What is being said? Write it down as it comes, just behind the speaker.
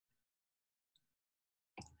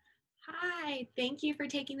Hi, thank you for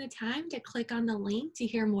taking the time to click on the link to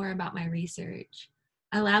hear more about my research.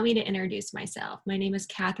 Allow me to introduce myself. My name is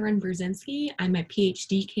Katherine Burzynski. I'm a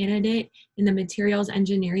PhD candidate in the Materials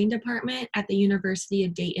Engineering Department at the University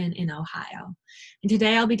of Dayton in Ohio. And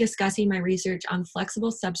today I'll be discussing my research on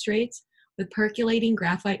flexible substrates with percolating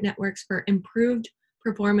graphite networks for improved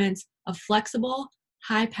performance of flexible,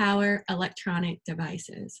 high-power electronic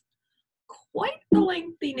devices. Quite a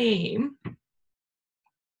lengthy name.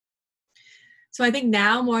 So I think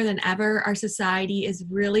now more than ever, our society is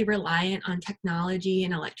really reliant on technology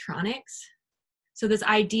and electronics. So this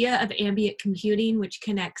idea of ambient computing, which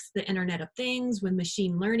connects the Internet of Things with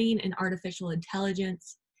machine learning and artificial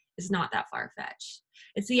intelligence, is not that far-fetched.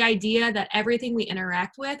 It's the idea that everything we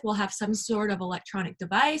interact with will have some sort of electronic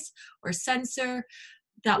device or sensor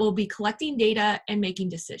that will be collecting data and making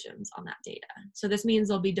decisions on that data. So this means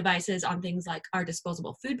there'll be devices on things like our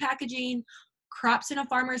disposable food packaging, crops in a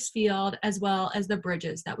farmer's field, as well as the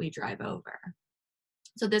bridges that we drive over.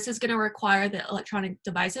 So this is going to require that electronic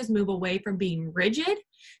devices move away from being rigid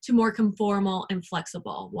to more conformal and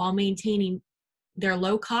flexible while maintaining their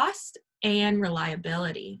low cost and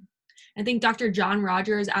reliability. I think Dr. John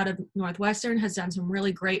Rogers out of Northwestern has done some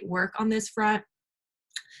really great work on this front.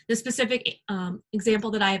 The specific example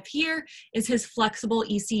that I have here is his flexible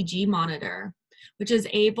ECG monitor, which is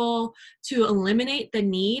able to eliminate the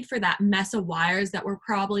need for that mess of wires that we're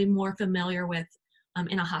probably more familiar with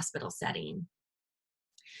in a hospital setting.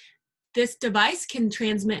 This device can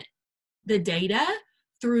transmit the data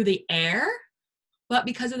through the air, but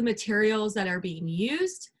because of the materials that are being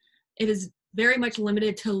used, it is very much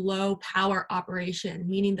limited to low power operation,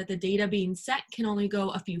 meaning that the data being sent can only go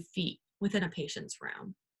a few feet within a patient's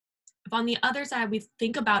room. If on the other side, we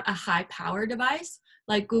think about a high power device,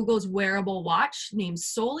 like Google's wearable watch named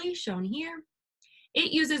Soli, shown here,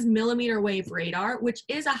 it uses millimeter wave radar, which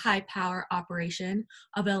is a high power operation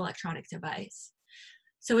of an electronic device.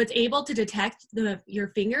 So it's able to detect your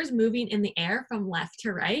fingers moving in the air from left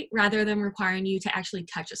to right, rather than requiring you to actually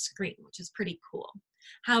touch a screen, which is pretty cool.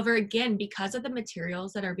 However, again, because of the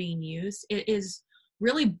materials that are being used, it is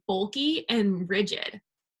really bulky and rigid.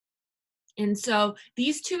 And so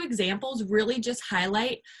these two examples really just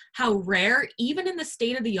highlight how rare, even in the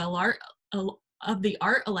state of the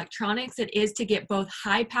art electronics, it is to get both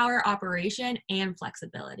high power operation and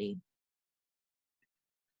flexibility.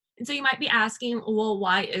 And so you might be asking, well,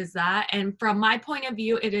 why is that? And from my point of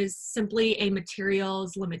view, it is simply a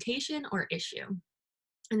materials limitation or issue.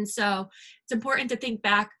 And so it's important to think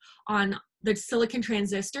back on the silicon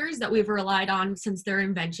transistors that we've relied on since their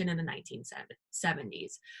invention in the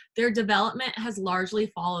 1970s. Their development has largely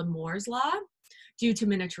followed Moore's law due to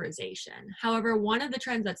miniaturization. However, one of the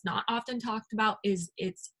trends that's not often talked about is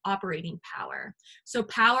its operating power. So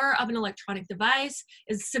power of an electronic device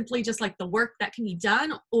is simply just like the work that can be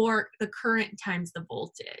done or the current times the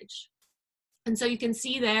voltage. And so you can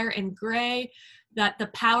see there in gray that the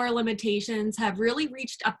power limitations have really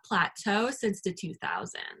reached a plateau since the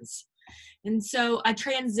 2000s. And so a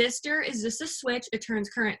transistor is just a switch. It turns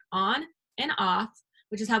current on and off,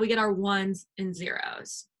 which is how we get our ones and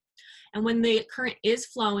zeros. And when the current is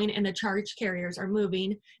flowing and the charge carriers are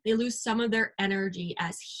moving, they lose some of their energy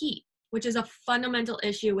as heat, which is a fundamental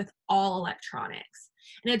issue with all electronics.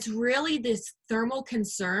 And it's really this thermal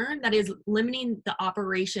concern that is limiting the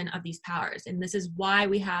operation of these powers. And this is why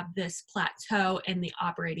we have this plateau in the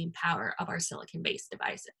operating power of our silicon-based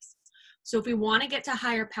devices. So if we want to get to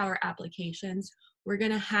higher power applications, we're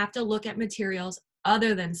going to have to look at materials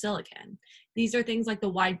other than silicon. These are things like the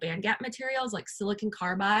wide bandgap materials like silicon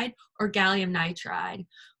carbide or gallium nitride,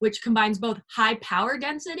 which combines both high power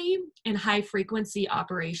density and high frequency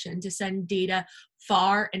operation to send data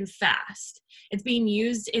far and fast. It's being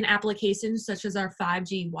used in applications such as our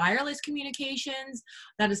 5G wireless communications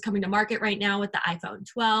that is coming to market right now with the iPhone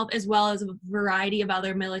 12, as well as a variety of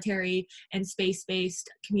other military and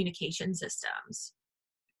space-based communication systems.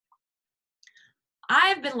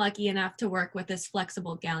 I've been lucky enough to work with this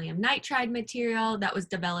flexible gallium nitride material that was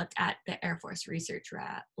developed at the Air Force Research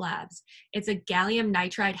Labs. It's a gallium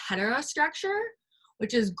nitride heterostructure,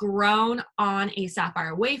 which is grown on a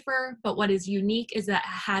sapphire wafer, but what is unique is that it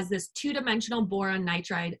has this two-dimensional boron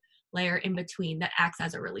nitride layer in between that acts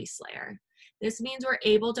as a release layer. This means we're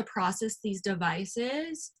able to process these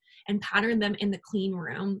devices and pattern them in the clean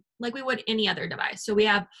room like we would any other device. So we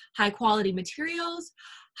have high-quality materials,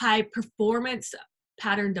 high performance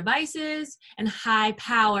pattern devices, and high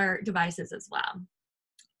power devices as well.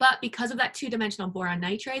 But because of that two-dimensional boron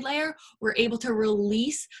nitride layer, we're able to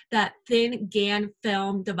release that thin GaN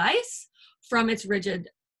film device from its rigid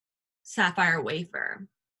sapphire wafer.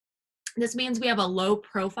 This means we have a low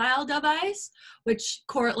profile device, which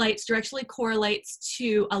directly correlates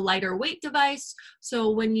to a lighter weight device. So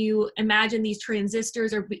when you imagine these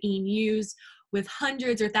transistors are being used with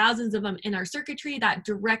hundreds or thousands of them in our circuitry, that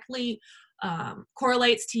directly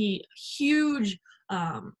correlates to huge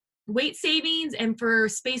weight savings, and for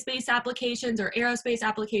space-based applications or aerospace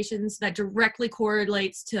applications, that directly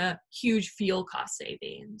correlates to huge fuel cost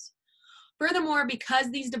savings. Furthermore, because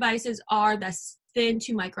these devices are the thin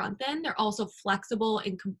to micron thin, they're also flexible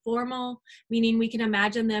and conformal, meaning we can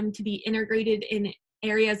imagine them to be integrated in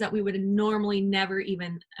areas that we would normally never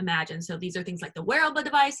even imagine. So these are things like the wearable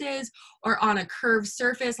devices or on a curved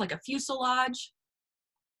surface like a fuselage.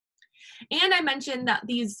 And I mentioned that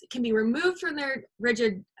these can be removed from their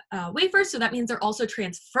rigid wafers, so that means they're also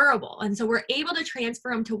transferable. And so we're able to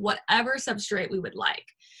transfer them to whatever substrate we would like.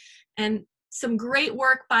 And some great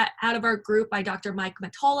work out of our group by Dr. Mike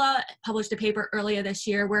Matola published a paper earlier this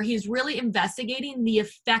year where he's really investigating the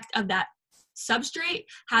effect of that substrate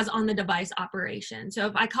has on the device operation. So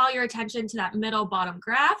if I call your attention to that middle bottom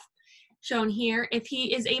graph shown here, if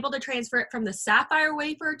he is able to transfer it from the sapphire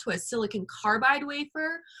wafer to a silicon carbide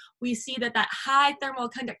wafer, we see that that high thermal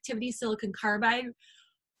conductivity silicon carbide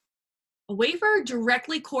wafer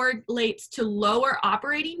directly correlates to lower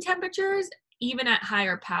operating temperatures, even at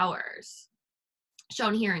higher powers,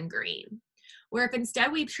 shown here in green. Where if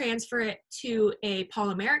instead we transfer it to a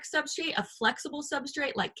polymeric substrate, a flexible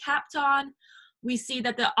substrate like Kapton, we see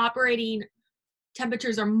that the operating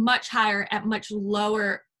temperatures are much higher at much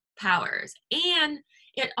lower powers. And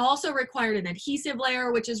it also required an adhesive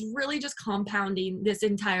layer, which is really just compounding this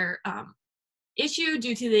entire issue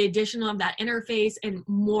due to the addition of that interface and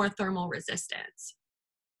more thermal resistance.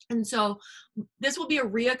 And so this will be a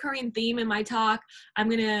reoccurring theme in my talk. I'm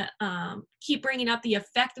going to keep bringing up the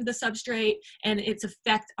effect of the substrate and its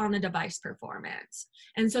effect on the device performance.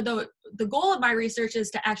 And so the goal of my research is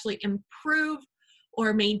to actually improve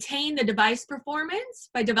or maintain the device performance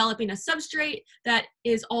by developing a substrate that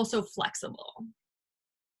is also flexible.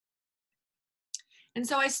 And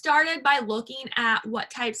so I started by looking at what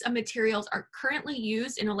types of materials are currently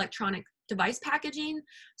used in electronic device packaging.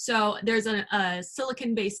 So there's a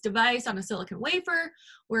silicon-based device on a silicon wafer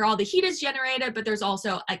where all the heat is generated, but there's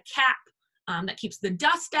also a cap that keeps the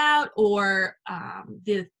dust out, or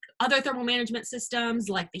the other thermal management systems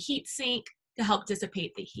like the heat sink to help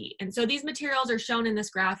dissipate the heat. And so these materials are shown in this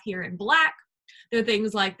graph here in black. They're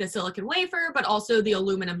things like the silicon wafer, but also the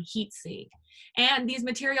aluminum heat sink. And these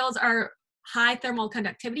materials are high thermal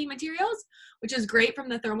conductivity materials, which is great from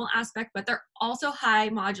the thermal aspect, but they're also high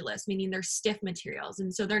modulus, meaning they're stiff materials.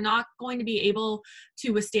 And so they're not going to be able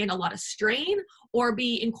to withstand a lot of strain or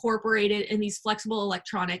be incorporated in these flexible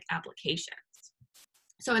electronic applications.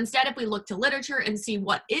 So instead, if we look to literature and see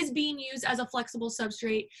what is being used as a flexible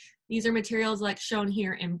substrate, these are materials like shown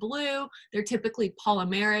here in blue. They're typically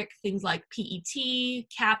polymeric, things like PET,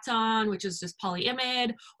 Kapton, which is just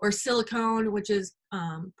polyimide, or silicone, which is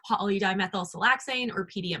polydimethylsiloxane, or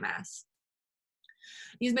PDMS.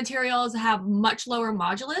 These materials have much lower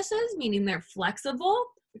moduluses, meaning they're flexible,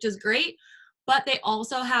 which is great, but they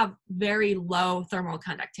also have very low thermal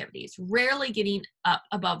conductivities, rarely getting up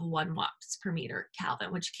above 1 watts per meter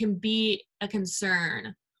Kelvin, which can be a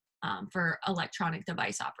concern for electronic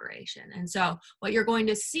device operation. And so what you're going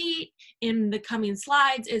to see in the coming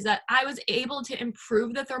slides is that I was able to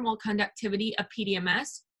improve the thermal conductivity of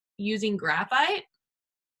PDMS using graphite,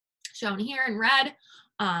 shown here in red,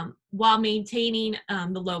 while maintaining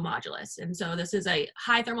the low modulus. And so this is a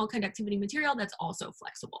high thermal conductivity material that's also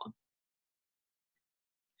flexible.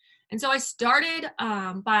 And so I started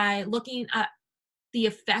by looking at the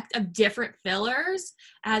effect of different fillers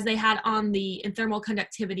as they had on the thermal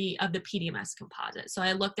conductivity of the PDMS composite. So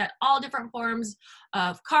I looked at all different forms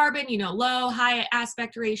of carbon, low, high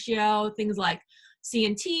aspect ratio, things like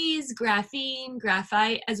CNTs, graphene,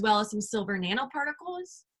 graphite, as well as some silver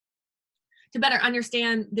nanoparticles, to better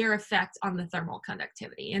understand their effect on the thermal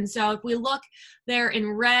conductivity. And so if we look there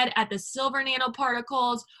in red at the silver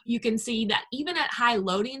nanoparticles, you can see that even at high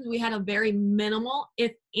loadings, we had a very minimal,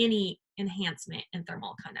 if any, enhancement in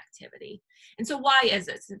thermal conductivity. And so why is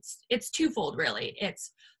this? It's twofold, really.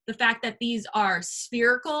 It's the fact that these are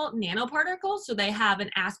spherical nanoparticles, so they have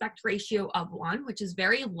an aspect ratio of 1, which is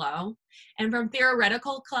very low. And from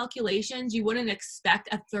theoretical calculations, you wouldn't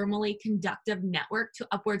expect a thermally conductive network to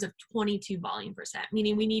upwards of 22 volume%,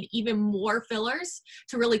 meaning we need even more fillers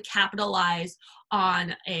to really capitalize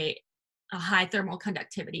on a high thermal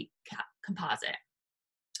conductivity composite.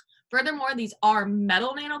 Furthermore, these are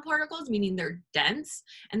metal nanoparticles, meaning they're dense,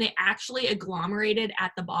 and they actually agglomerated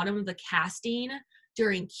at the bottom of the casting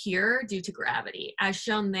during cure due to gravity, as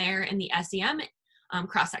shown there in the SEM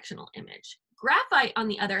cross-sectional image. Graphite, on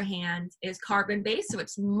the other hand, is carbon-based, so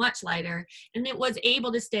it's much lighter, and it was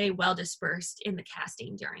able to stay well dispersed in the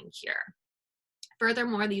casting during cure.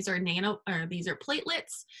 Furthermore, these are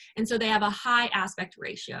platelets, and so they have a high aspect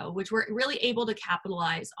ratio, which we're really able to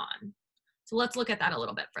capitalize on. So let's look at that a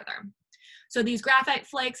little bit further. So these graphite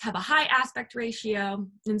flakes have a high aspect ratio,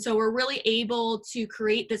 and so we're really able to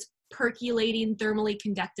create this percolating thermally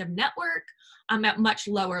conductive network at much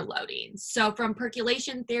lower loadings. So from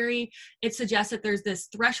percolation theory, it suggests that there's this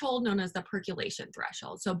threshold known as the percolation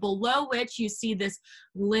threshold. So below which you see this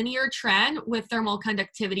linear trend with thermal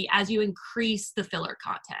conductivity as you increase the filler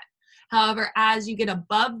content. However, as you get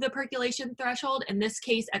above the percolation threshold, in this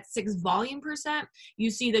case at 6 volume%, you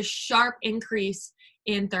see the sharp increase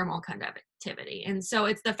in thermal conductivity. And so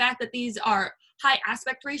it's the fact that these are high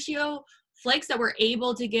aspect ratio flakes that were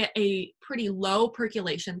able to get a pretty low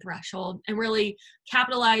percolation threshold and really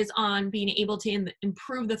capitalize on being able to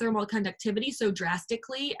improve the thermal conductivity so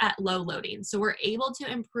drastically at low loading. So we're able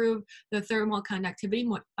to improve the thermal conductivity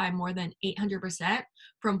by more than 800%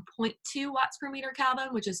 from 0.2 watts per meter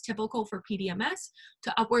Kelvin, which is typical for PDMS,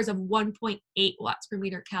 to upwards of 1.8 watts per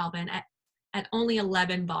meter Kelvin at only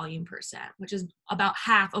 11 volume%, which is about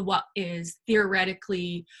half of what is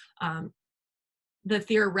theoretically the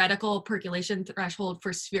theoretical percolation threshold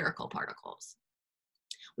for spherical particles.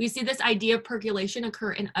 We see this idea of percolation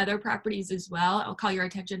occur in other properties as well. I'll call your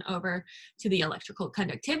attention over to the electrical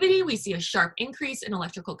conductivity. We see a sharp increase in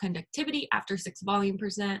electrical conductivity after 6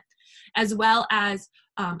 volume%, as well as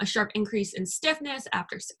a sharp increase in stiffness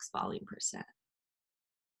after 6 volume%.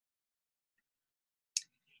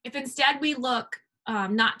 If instead we look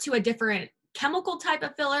not to a different chemical type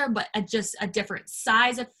of filler, but just a different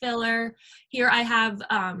size of filler. Here I have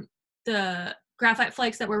the graphite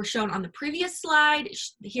flakes that were shown on the previous slide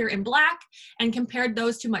here in black, and compared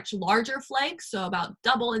those to much larger flakes, so about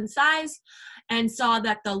double in size, and saw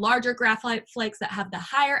that the larger graphite flakes that have the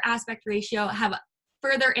higher aspect ratio have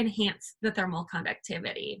further enhanced the thermal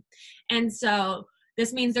conductivity. And so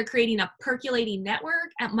this means they're creating a percolating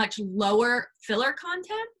network at much lower filler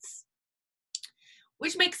contents,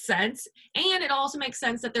 which makes sense. And it also makes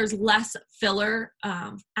sense that there's less filler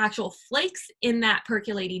actual flakes in that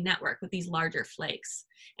percolating network with these larger flakes.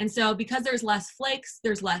 And so because there's less flakes,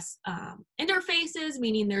 there's less interfaces,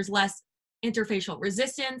 meaning there's less interfacial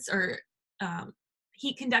resistance or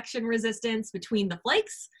heat conduction resistance between the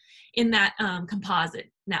flakes in that composite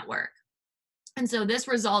network. And so this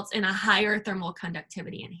results in a higher thermal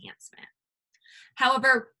conductivity enhancement.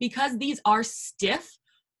 However, because these are stiff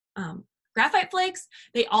graphite flakes,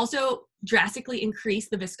 they also drastically increase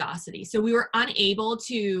the viscosity. So we were unable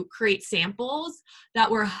to create samples that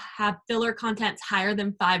have filler contents higher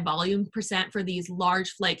than 5 volume% for these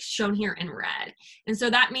large flakes shown here in red. And so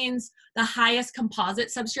that means the highest composite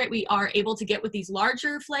substrate we are able to get with these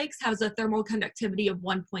larger flakes has a thermal conductivity of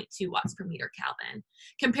 1.2 watts per meter Kelvin.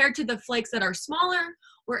 Compared to the flakes that are smaller,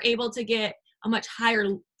 we're able to get a much higher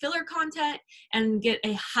filler content and get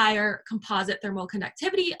a higher composite thermal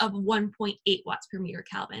conductivity of 1.8 watts per meter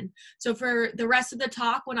Kelvin. So for the rest of the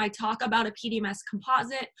talk, when I talk about a PDMS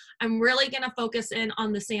composite, I'm really going to focus in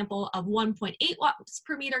on the sample of 1.8 watts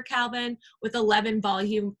per meter Kelvin with 11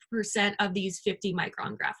 volume% of these 50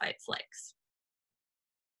 micron graphite flakes.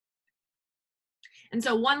 And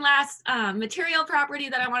so one last material property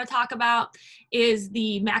that I want to talk about is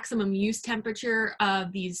the maximum use temperature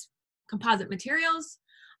of these composite materials.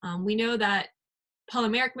 We know that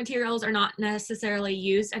polymeric materials are not necessarily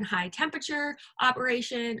used in high temperature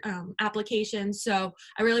applications. So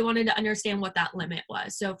I really wanted to understand what that limit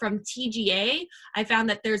was. So from TGA, I found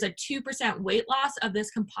that there's a 2% weight loss of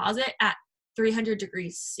this composite at 300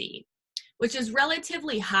 degrees C, which is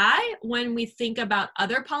relatively high when we think about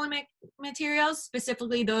other polymeric materials,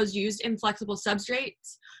 specifically those used in flexible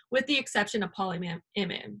substrates, with the exception of polyimide.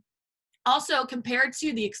 Also, compared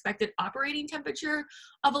to the expected operating temperature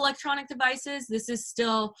of electronic devices, this is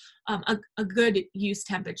still a good use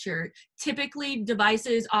temperature. Typically,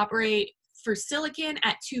 devices operate for silicon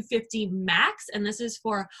at 250 max, and this is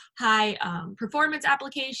for high performance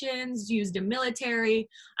applications used in military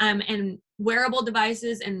and wearable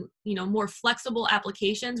devices and more flexible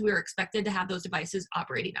applications. We are expected to have those devices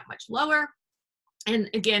operating at much lower.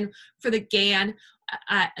 And again, for the GaN,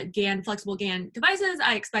 flexible GaN devices,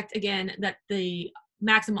 I expect again that the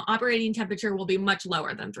maximum operating temperature will be much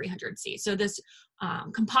lower than 300 C. So this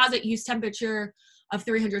composite use temperature of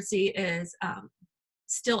 300 C is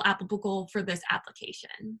still applicable for this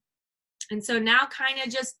application. And so now kind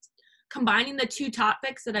of just combining the two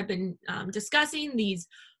topics that I've been discussing, these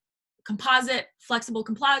flexible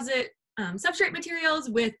composite substrate materials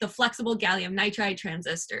with the flexible gallium nitride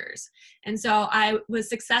transistors. And so I was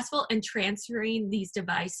successful in transferring these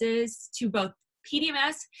devices to both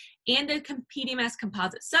PDMS and a PDMS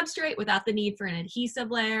composite substrate without the need for an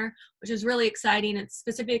adhesive layer, which is really exciting. It's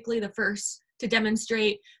specifically the first to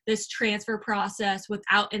demonstrate this transfer process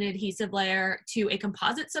without an adhesive layer to a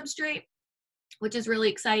composite substrate, which is really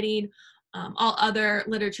exciting. All other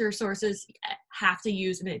literature sources have to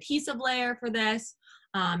use an adhesive layer for this.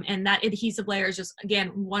 And that adhesive layer is just, again,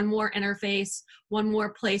 one more interface, one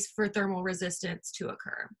more place for thermal resistance to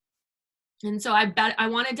occur. And so I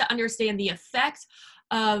wanted to understand the effect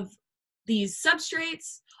of these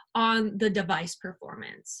substrates on the device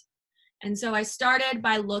performance. And so I started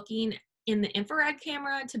by looking in the infrared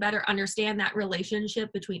camera to better understand that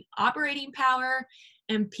relationship between operating power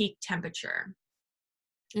and peak temperature.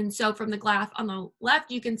 And so from the graph on the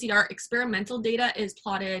left, you can see our experimental data is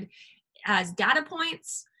plotted as data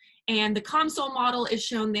points, and the COMSOL model is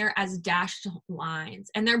shown there as dashed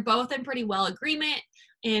lines. And they're both in pretty well agreement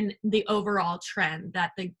in the overall trend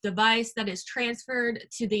that the device that is transferred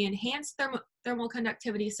to the enhanced thermal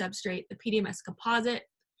conductivity substrate, the PDMS composite,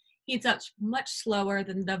 heats up much slower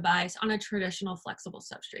than the device on a traditional flexible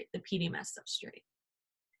substrate, the PDMS substrate.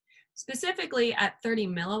 Specifically at 30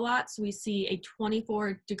 milliwatts, we see a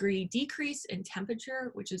 24-degree decrease in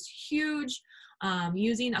temperature, which is huge.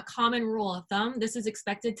 Using a common rule of thumb, this is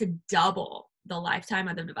expected to double the lifetime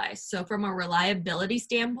of the device. So from a reliability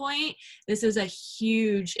standpoint, this is a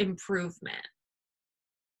huge improvement.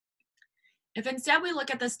 If instead we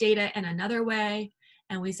look at this data in another way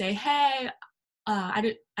and we say, hey,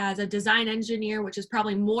 as a design engineer, which is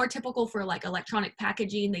probably more typical for like electronic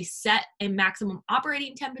packaging, they set a maximum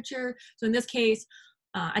operating temperature. So in this case,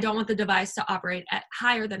 I don't want the device to operate at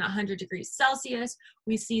higher than 100 degrees Celsius.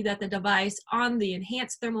 We see that the device on the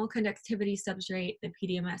enhanced thermal conductivity substrate, the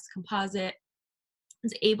PDMS composite,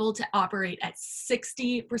 is able to operate at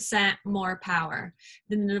 60% more power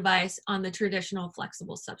than the device on the traditional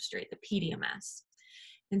flexible substrate, the PDMS.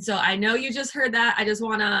 And so I know you just heard that. I just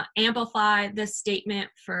want to amplify this statement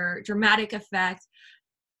for dramatic effect.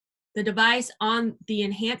 The device on the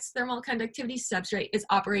enhanced thermal conductivity substrate is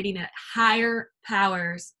operating at higher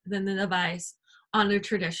powers than the device on a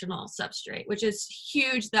traditional substrate, which is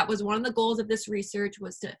huge. That was one of the goals of this research,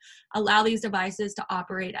 was to allow these devices to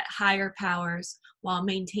operate at higher powers while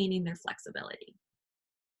maintaining their flexibility.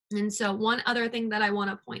 And so one other thing that I want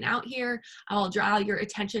to point out here, I'll draw your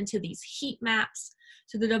attention to these heat maps.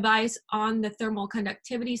 So the device on the thermal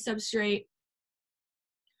conductivity substrate,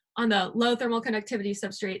 on the low thermal conductivity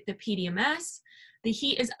substrate, the PDMS, the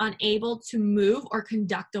heat is unable to move or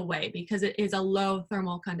conduct away because it is a low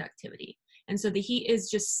thermal conductivity. And so the heat is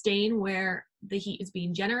just staying where the heat is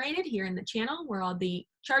being generated, here in the channel where all the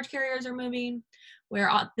charge carriers are moving,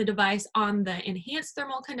 where the device on the enhanced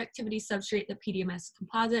thermal conductivity substrate, the PDMS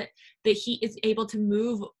composite, the heat is able to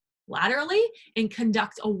move laterally and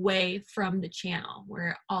conduct away from the channel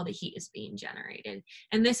where all the heat is being generated.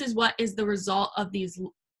 And this is what is the result of these.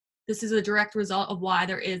 This is a direct result of why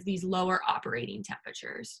there is these lower operating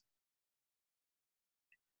temperatures.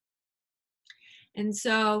 And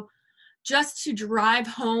so just to drive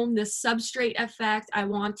home the substrate effect, I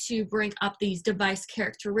want to bring up these device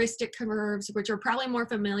characteristic curves, which are probably more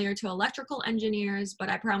familiar to electrical engineers, but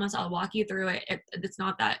I promise I'll walk you through it. It's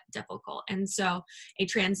not that difficult. And so a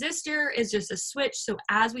transistor is just a switch. So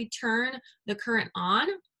as we turn the current on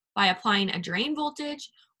by applying a drain voltage,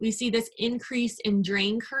 we see this increase in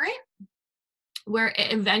drain current, where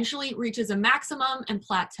it eventually reaches a maximum and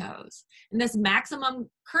plateaus. And this maximum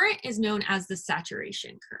current is known as the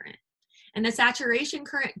saturation current. And the saturation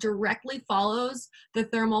current directly follows the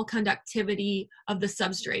thermal conductivity of the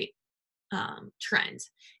substrate trend.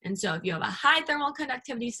 And so if you have a high thermal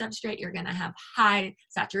conductivity substrate, you're going to have high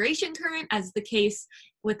saturation current, as the case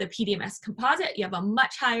with the PDMS composite. You have a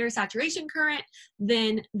much higher saturation current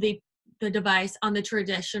than the device on the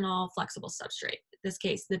traditional flexible substrate, in this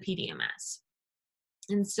case, the PDMS.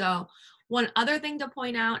 And so one other thing to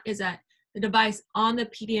point out is that the device on the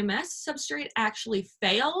PDMS substrate actually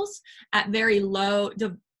fails at very low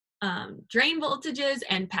drain voltages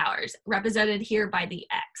and powers, represented here by the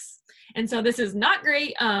X. And so this is not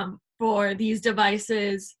great for these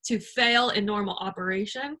devices to fail in normal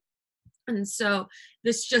operation. And so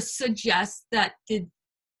this just suggests that the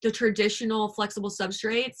traditional flexible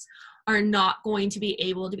substrates are not going to be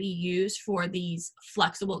able to be used for these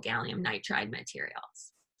flexible gallium nitride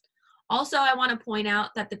materials. Also, I want to point out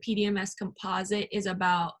that the PDMS composite is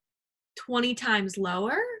about 20 times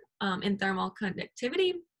lower in thermal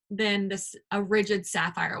conductivity than a rigid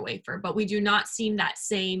sapphire wafer, but we do not see that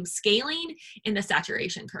same scaling in the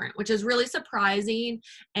saturation current, which is really surprising,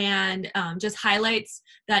 and just highlights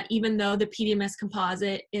that even though the PDMS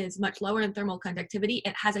composite is much lower in thermal conductivity,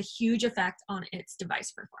 it has a huge effect on its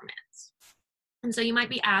device performance. And so you might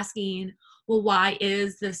be asking, well, why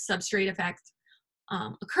is this substrate effect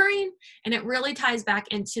occurring? And it really ties back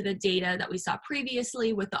into the data that we saw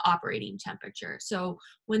previously with the operating temperature. So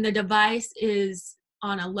when the device is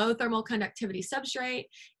on a low thermal conductivity substrate,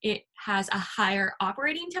 it has a higher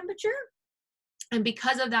operating temperature. And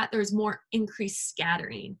because of that, there's more increased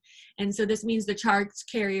scattering. And so this means the charge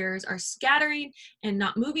carriers are scattering and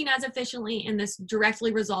not moving as efficiently, and this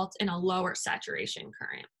directly results in a lower saturation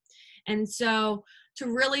current. And so to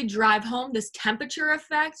really drive home this temperature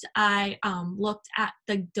effect, I looked at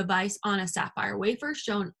the device on a sapphire wafer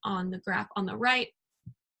shown on the graph on the right.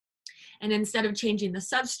 And instead of changing the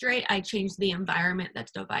substrate, I changed the environment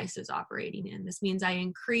that the device is operating in. This means I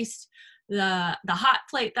increased the hot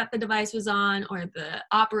plate that the device was on, or the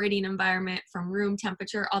operating environment, from room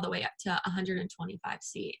temperature all the way up to 125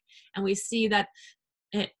 C. And we see that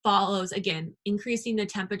it follows, again, increasing the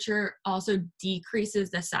temperature also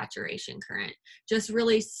decreases the saturation current, just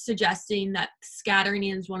really suggesting that scattering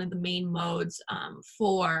is one of the main modes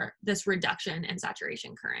for this reduction in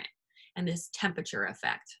saturation current and this temperature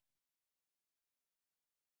effect.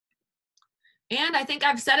 And I think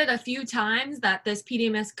I've said it a few times that this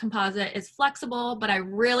PDMS composite is flexible, but I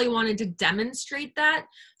really wanted to demonstrate that.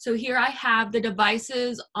 So here I have the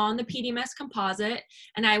devices on the PDMS composite,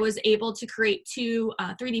 and I was able to create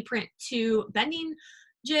 3D print two bending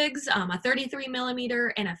jigs, a 33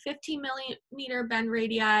 millimeter and a 15 millimeter bend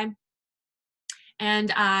radii.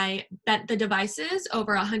 And I bent the devices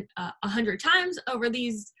over 100 times over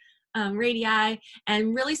these radii,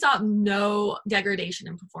 and really saw no degradation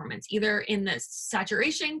in performance, either in the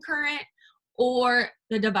saturation current or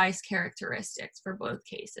the device characteristics for both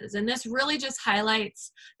cases. And this really just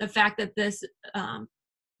highlights the fact that this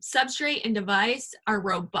substrate and device are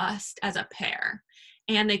robust as a pair,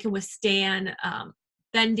 and they can withstand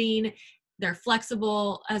bending. They're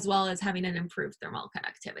flexible, as well as having an improved thermal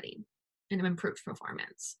conductivity and an improved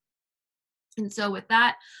performance. And so with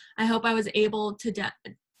that, I hope I was able to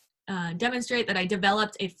demonstrate that I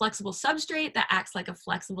developed a flexible substrate that acts like a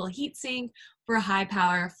flexible heatsink for high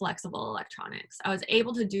power flexible electronics. I was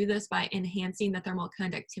able to do this by enhancing the thermal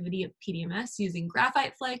conductivity of PDMS using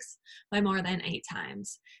graphite flakes by more than 8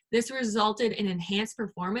 times. This resulted in enhanced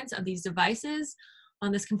performance of these devices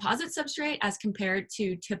on this composite substrate as compared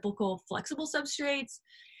to typical flexible substrates,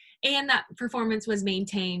 and that performance was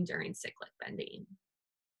maintained during cyclic bending.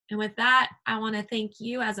 And with that, I want to thank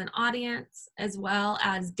you as an audience, as well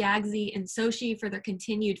as DAGSI and SOCI for their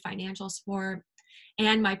continued financial support,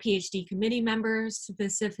 and my PhD committee members,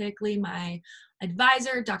 specifically my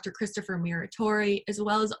advisor, Dr. Christopher Muratori, as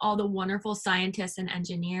well as all the wonderful scientists and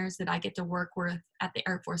engineers that I get to work with at the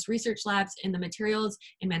Air Force Research Labs in the Materials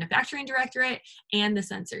and Manufacturing Directorate and the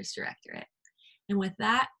Sensors Directorate. And with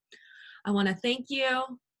that, I want to thank you.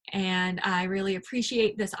 And I really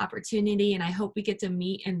appreciate this opportunity, and I hope we get to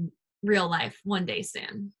meet in real life one day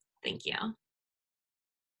soon. Thank you.